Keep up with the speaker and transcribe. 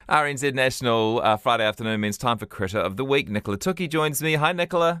RNZ National Friday afternoon means time for Critter of the Week. Nicola Tookie joins me. Hi,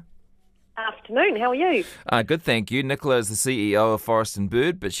 Nicola. Afternoon, how are you? Good, thank you. Nicola is the CEO of Forest and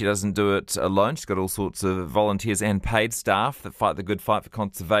Bird, but she doesn't do it alone. She's got all sorts of volunteers and paid staff that fight the good fight for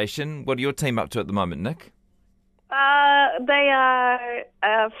conservation. What are your team up to at the moment, Nick? They are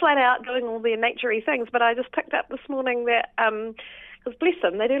flat out doing all their naturey things, but I just picked up this morning that, because bless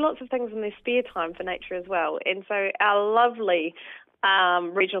them, they do lots of things in their spare time for nature as well. And so our lovely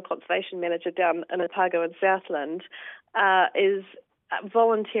regional conservation manager down in Otago in Southland is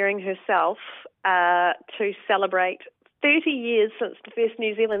volunteering herself to celebrate 30 years since the first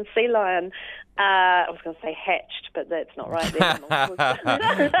New Zealand sea lion, I was going to say hatched, but that's not right.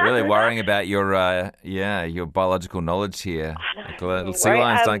 Really worrying about your biological knowledge here, Nicola. Sea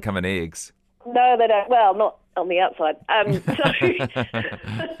lions don't come in eggs. No, they don't. Well, not on the outside. Back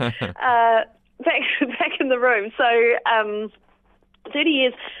in the room. So 30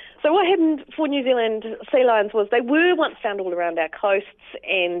 years. So what happened for New Zealand sea lions was they were once found all around our coasts,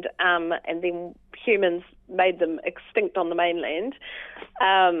 and then humans made them extinct on the mainland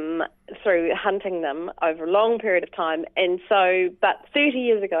through hunting them over a long period of time. And so, but 30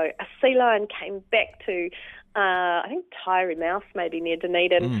 years ago, a sea lion came back to, I think, Taieri Mouth, maybe near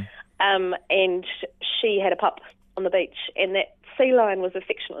Dunedin, and she had a pup on the beach, and that sea lion was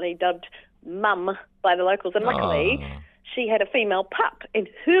affectionately dubbed Mum by the locals. And luckily, she had a female pup, and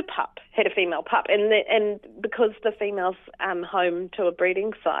her pup had a female pup, and because the female's home to a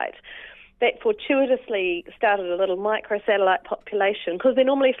breeding site, that fortuitously started a little microsatellite population, because they're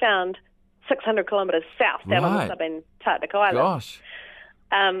normally found 600 kilometres south down on the sub-Antarctic island. Gosh.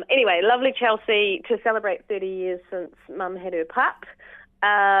 Anyway, lovely Chelsea, to celebrate 30 years since Mum had her pup.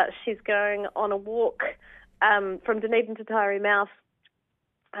 She's going on a walk from Dunedin to Taieri Mouth,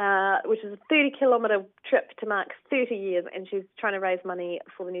 which is a 30-kilometre trip to mark 30 years, and she's trying to raise money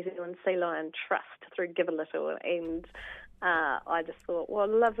for the New Zealand Sea Lion Trust through Give a Little. And I just thought, what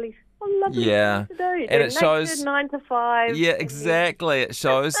a lovely thing to do. And it shows 9 to 5. Yeah, exactly. It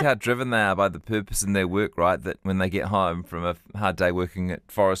shows how driven they are by the purpose in their work, right? That when they get home from a hard day working at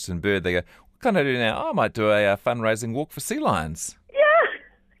Forest and Bird, they go, what can I do now? Oh, I might do a fundraising walk for sea lions.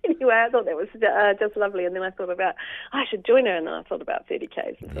 Anyway, I thought that was just lovely, and then I thought about, I should join her, and then I thought about 30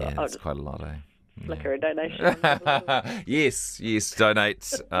 Ks. And yeah, that's quite a lot, eh? Flick her a donation. Yes, donate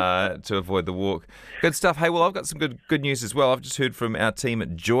to avoid the walk. Good stuff. Hey, well, I've got some good news as well. I've just heard from our team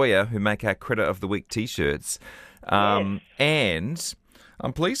at Joya, who make our Critter of the Week T-shirts. And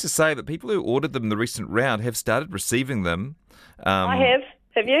I'm pleased to say that people who ordered them in the recent round have started receiving them. I have.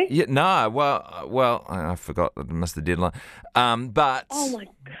 Have you? Yeah, no. Well, I forgot. I missed the deadline. But oh my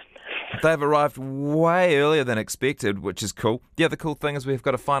goodness, they've arrived way earlier than expected, which is cool. The other cool thing is we've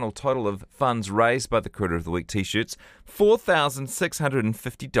got a final total of funds raised by the Critter of the Week T-shirts,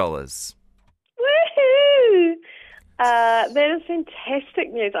 $4,650. Woohoo! That is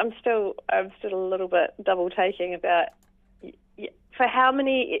fantastic news. I'm still a little bit double taking about. For how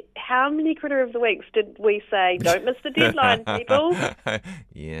many Critter of the Weeks did we say, don't miss the deadline, people?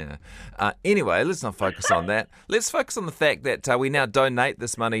 Yeah. Anyway, let's not focus on that. Let's focus on the fact that we now donate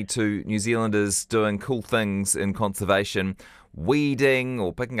this money to New Zealanders doing cool things in conservation, weeding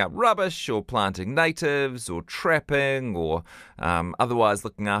or picking up rubbish or planting natives or trapping or otherwise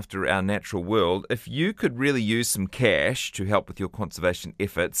looking after our natural world. If you could really use some cash to help with your conservation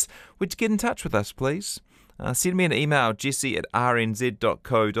efforts, would you get in touch with us, please? Send me an email,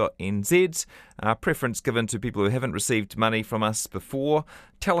 jesse@rnz.co.nz. Preference given to people who haven't received money from us before.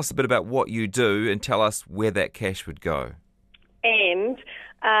 Tell us a bit about what you do and tell us where that cash would go. And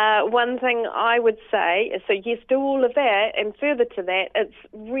one thing I would say is, so yes, do all of that, and further to that, it's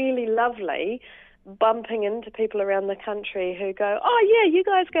really lovely bumping into people around the country who go, oh yeah, you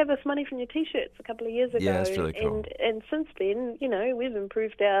guys gave us money from your T-shirts a couple of years ago. Yeah, that's really cool. And since then, we've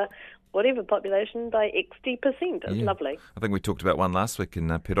improved our whatever population by X%. It's lovely. I think we talked about one last week in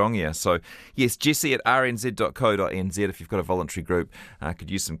Pirongia. So yes, jesse@rnz.co.nz. If you've got a voluntary group,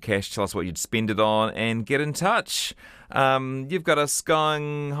 could use some cash, tell us what you'd spend it on and get in touch. You've got us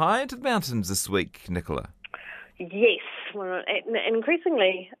going high into the mountains this week, Nicola. Yes, an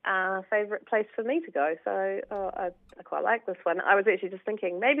increasingly favourite place for me to go. So I quite like this one. I was actually just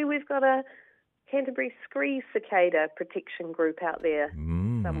thinking maybe we've got a Canterbury scree cicada protection group out there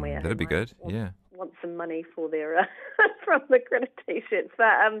somewhere. That'd be good. Want some money for their from the Critter T-shirts.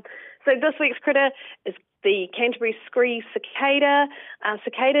 But so this week's Critter is the Canterbury scree cicada.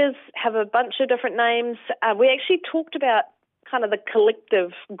 Cicadas have a bunch of different names. We actually talked about kind of the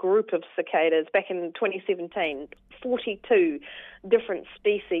collective group of cicadas back in 2017, 42 different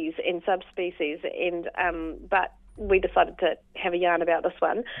species and subspecies, and but we decided to have a yarn about this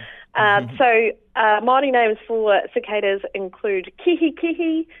one. So Māori names for cicadas include kihi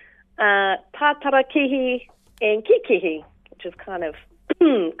kihi, tātara kihi, and kikihi, which is kind of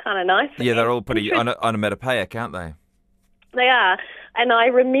nice. Yeah, they're all pretty onomatopoeic, aren't they? They are. And I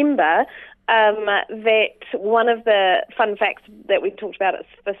remember that one of the fun facts that we talked about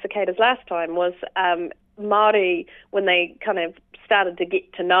for cicadas last time was Māori, when they kind of started to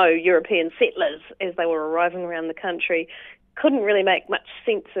get to know European settlers as they were arriving around the country, couldn't really make much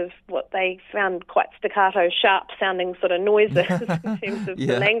sense of what they found quite staccato, sharp-sounding sort of noises in terms of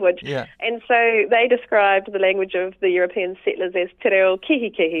the language. Yeah. And so they described the language of the European settlers as te reo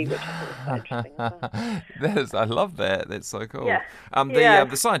kihi kihi, which is interesting. I love that. That's so cool. Yeah.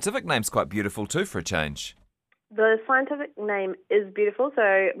 The scientific name's quite beautiful too, for a change. The scientific name is beautiful.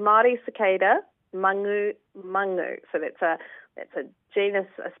 So Maoricicada, mangu. So that's a genus,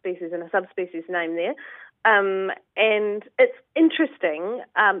 a species, and a subspecies name there. And it's interesting.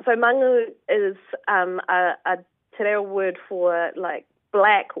 So mangu is a te reo word for like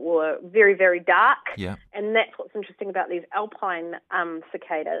black or very, very dark. Yeah. And that's what's interesting about these alpine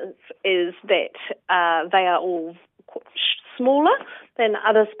cicadas is that they are all smaller than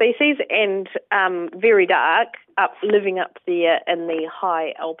other species and very dark, living up there in the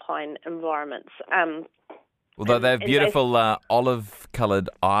high alpine environments. Although they have beautiful olive-coloured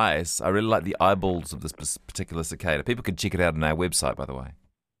eyes. I really like the eyeballs of this particular cicada. People can check it out on our website, by the way.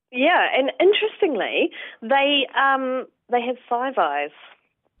 Yeah, and interestingly, they have 5 eyes.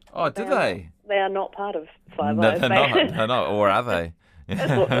 Oh, do they? They are not part of Five Eyes. They're not. They're not. Or are they?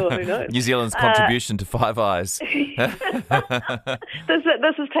 Who knows? New Zealand's contribution to Five Eyes. This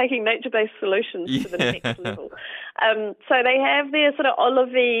is taking nature-based solutions to the next level. So they have their sort of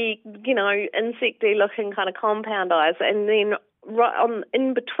olivey, insecty looking kind of compound eyes, and then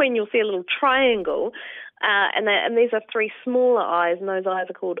in between you'll see a little triangle, and these are 3 smaller eyes, and those eyes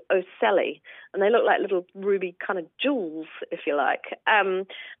are called ocelli, and they look like little ruby kind of jewels, if you like.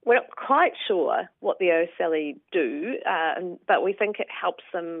 We're not quite sure what the ocelli do, but we think it helps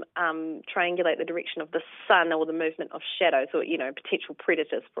them triangulate the direction of the sun or the movement of shadows, or potential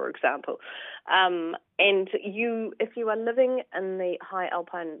predators, for example. And if you are living in the high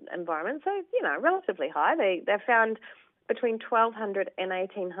alpine environment, so relatively high, they're found between 1,200 and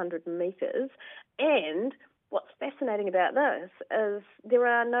 1,800 metres. And what's fascinating about this is there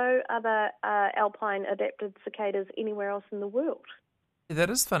are no other alpine adapted cicadas anywhere else in the world. That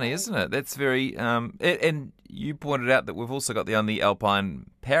is funny, isn't it? That's very... and you pointed out that we've also got the only alpine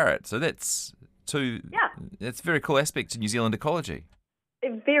parrot, so that's that's a very cool aspect to New Zealand ecology.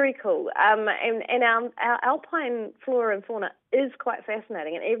 Very cool. And our alpine flora and fauna is quite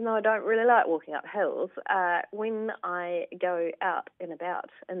fascinating. And even though I don't really like walking up hills, when I go out and about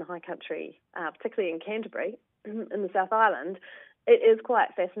in the high country, particularly in Canterbury, in the South Island, it is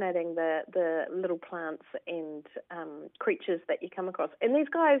quite fascinating, the little plants and creatures that you come across. And these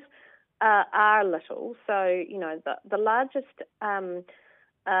guys are little. So, the largest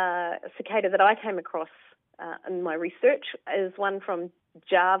cicada that I came across in my research is one from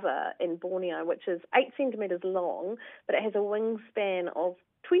Java in Borneo, which is 8 centimetres long, but it has a wingspan of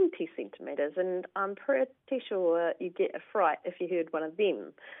 20 centimetres, and I'm pretty sure you get a fright if you heard one of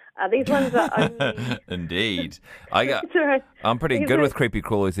them. These ones are only... Indeed. I'm pretty good with creepy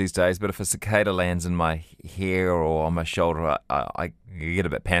crawlies these days, but if a cicada lands in my hair or on my shoulder, I get a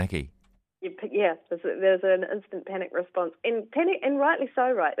bit panicky. Yeah, there's an instant panic response, and rightly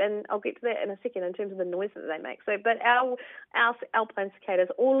so, right? And I'll get to that in a second in terms of the noise that they make. So, but our alpine cicadas,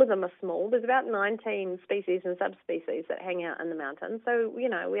 all of them are small. There's about 19 species and subspecies that hang out in the mountains. So, we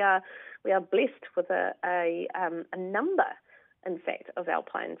are blessed with a number, in fact, of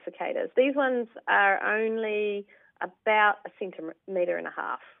alpine cicadas. These ones are only about 1.5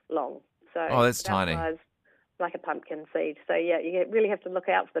 centimetres long. So that's tiny. Size, like a pumpkin seed. So, yeah, you really have to look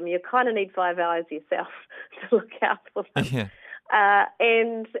out for them. You kind of need 5 eyes yourself to look out for them. Yeah.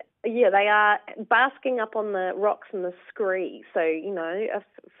 And, they are basking up on the rocks in the scree. So,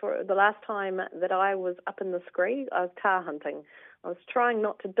 for the last time that I was up in the scree, I was tar hunting. I was trying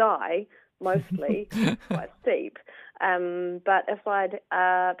not to die, mostly, quite steep. But if I'd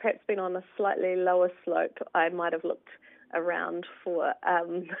perhaps been on a slightly lower slope, I might have looked around for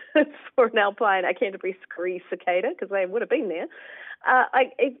an alpine, a Canterbury scree cicada, because they would have been there.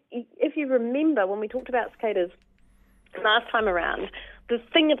 If you remember, when we talked about cicadas last time around, the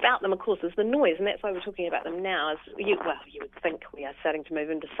thing about them, of course, is the noise, and that's why we're talking about them now. You would think we are starting to move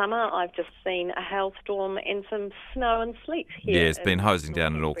into summer. I've just seen a hailstorm and some snow and sleet here. Yeah, it's been hosing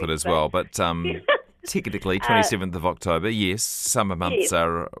down in Auckland as well, but technically 27th of October, yes, summer months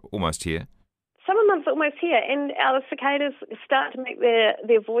are almost here. Summer months summer's almost here, and our cicadas start to make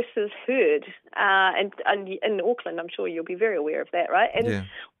their voices heard. And in Auckland, I'm sure you'll be very aware of that, right? And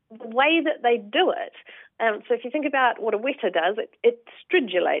the way that they do it, so if you think about what a weta does, it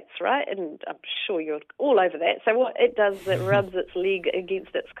stridulates, right? And I'm sure you're all over that. So what it does is it rubs its leg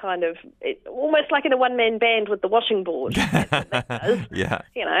against its kind of, almost like in a one-man band with the washing board. That's what that does. Yeah.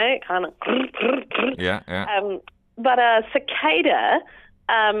 You know, kind of. Yeah. But a cicada,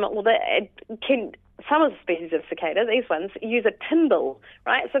 some of the species of cicada, these ones, use a timbal,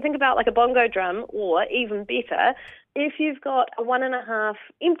 right? So think about like a bongo drum, or even better, if you've got a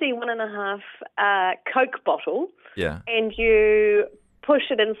empty 1.5 Coke bottle, and you push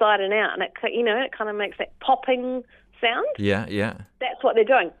it inside and out, and it kind of makes that popping sound. Yeah. That's what they're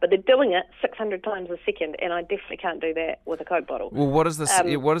doing, but they're doing it 600 times a second, and I definitely can't do that with a Coke bottle. Well, what is the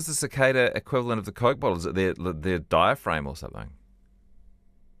cicada equivalent of the Coke bottle? Is it their diaphragm or something?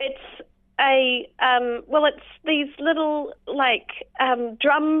 It's it's these little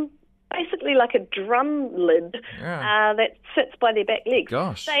drum. Basically like a drum lid that sits by their back legs.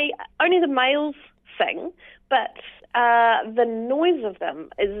 Gosh. Only the males sing, but the noise of them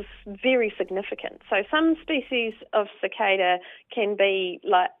is very significant. So some species of cicada can be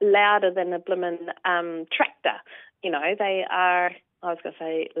like louder than a blimmin' tractor. You know, they are, I was going to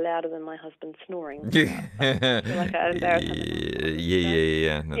say louder than my husband snoring. Yeah. I feel like I embarrass him.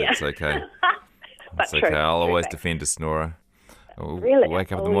 Yeah. No, that's okay. That's okay. I'll always defend a snorer. Really?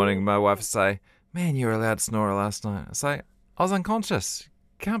 Wake up in the morning, my wife will say, "Man, you were a loud snorer last night." I say, "I was unconscious.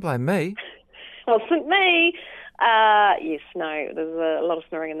 Can't blame me." Wasn't me. Yes, no, there's a lot of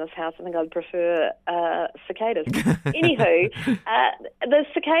snoring in this house. I think I'd prefer cicadas. Anywho, the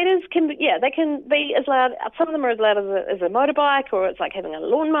cicadas they can be as loud. Some of them are as loud as a motorbike, or it's like having a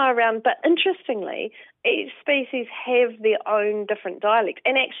lawnmower around. But interestingly, each species have their own different dialect.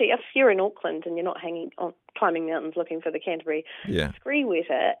 And actually, if you're in Auckland and you're not climbing mountains looking for the Canterbury scree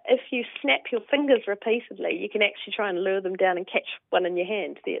weta, if you snap your fingers repeatedly, you can actually try and lure them down and catch one in your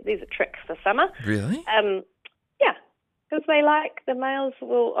hand. There's a trick for summer. Really? Yeah, because the males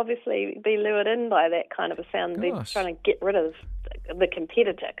will obviously be lured in by that kind of a sound. Gosh. They're trying to get rid of the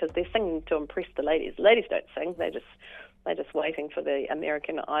competitor because they're singing to impress the ladies. The ladies don't sing; they're just waiting for the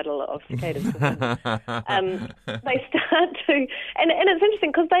American Idol of cicadas to win. They start to, and it's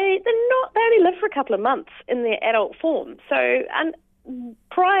interesting because they only live for a couple of months in their adult form. So, and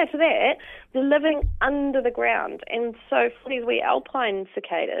prior to that, they're living under the ground. And so for these wee alpine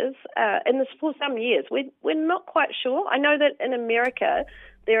cicadas, for some years, we're not quite sure. I know that in America,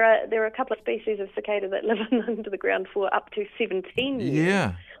 there are a couple of species of cicada that live under the ground for up to 17 years.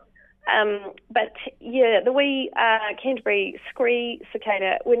 Yeah. The wee Canterbury scree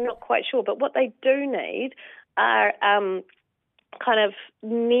cicada, we're not quite sure. But what they do need are kind of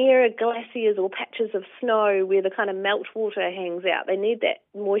near glaciers or patches of snow where the kind of meltwater hangs out. They need that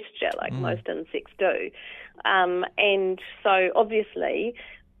moisture like most insects do. And so obviously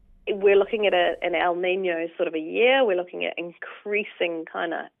we're looking at an El Nino sort of a year. We're looking at increasing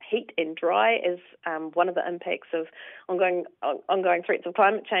kind of heat and dry as one of the impacts of ongoing threats of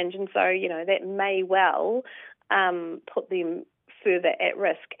climate change. And so, that may well put them further at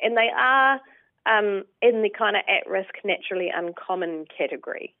risk. And they are in the kind of at-risk, naturally uncommon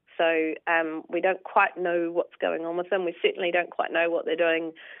category. So we don't quite know what's going on with them. We certainly don't quite know what they're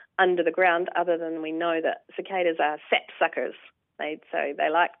doing under the ground, other than we know that cicadas are sap suckers. So they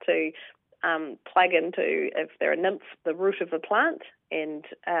like to plug into, if they're a nymph, the root of a plant and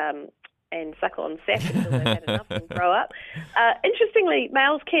suck on sap until they've had enough and grow up. Interestingly,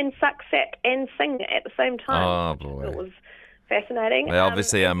 males can suck sap and sing at the same time. Oh, boy. It was fascinating. They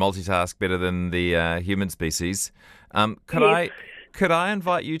obviously multitask better than the human species. Could I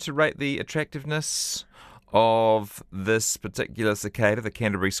invite you to rate the attractiveness of this particular cicada, the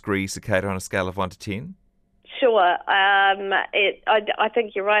Canterbury scree cicada, on a scale of 1 to 10? Sure. I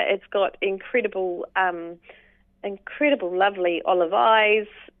think you're right. It's got incredible, lovely olive eyes,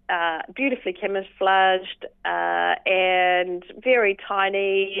 beautifully camouflaged, and very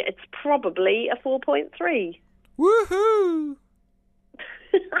tiny. It's probably a 4.3. Woohoo!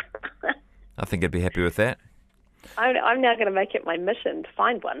 I think I'd be happy with that. I'm now going to make it my mission to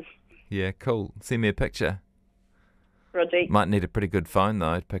find one. Yeah, cool. Send me a picture. Roger. Might need a pretty good phone,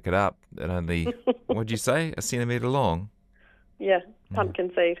 though, to pick it up. At only, what'd you say, a centimetre long? Yeah,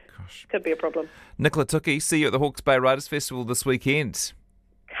 pumpkin seed. Gosh. Could be a problem. Nicola Tookie, see you at the Hawke's Bay Writers Festival this weekend.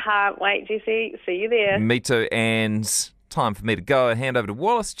 Can't wait, Jesse. See you there. Me too. And time for me to go and hand over to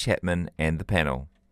Wallace Chapman and the panel.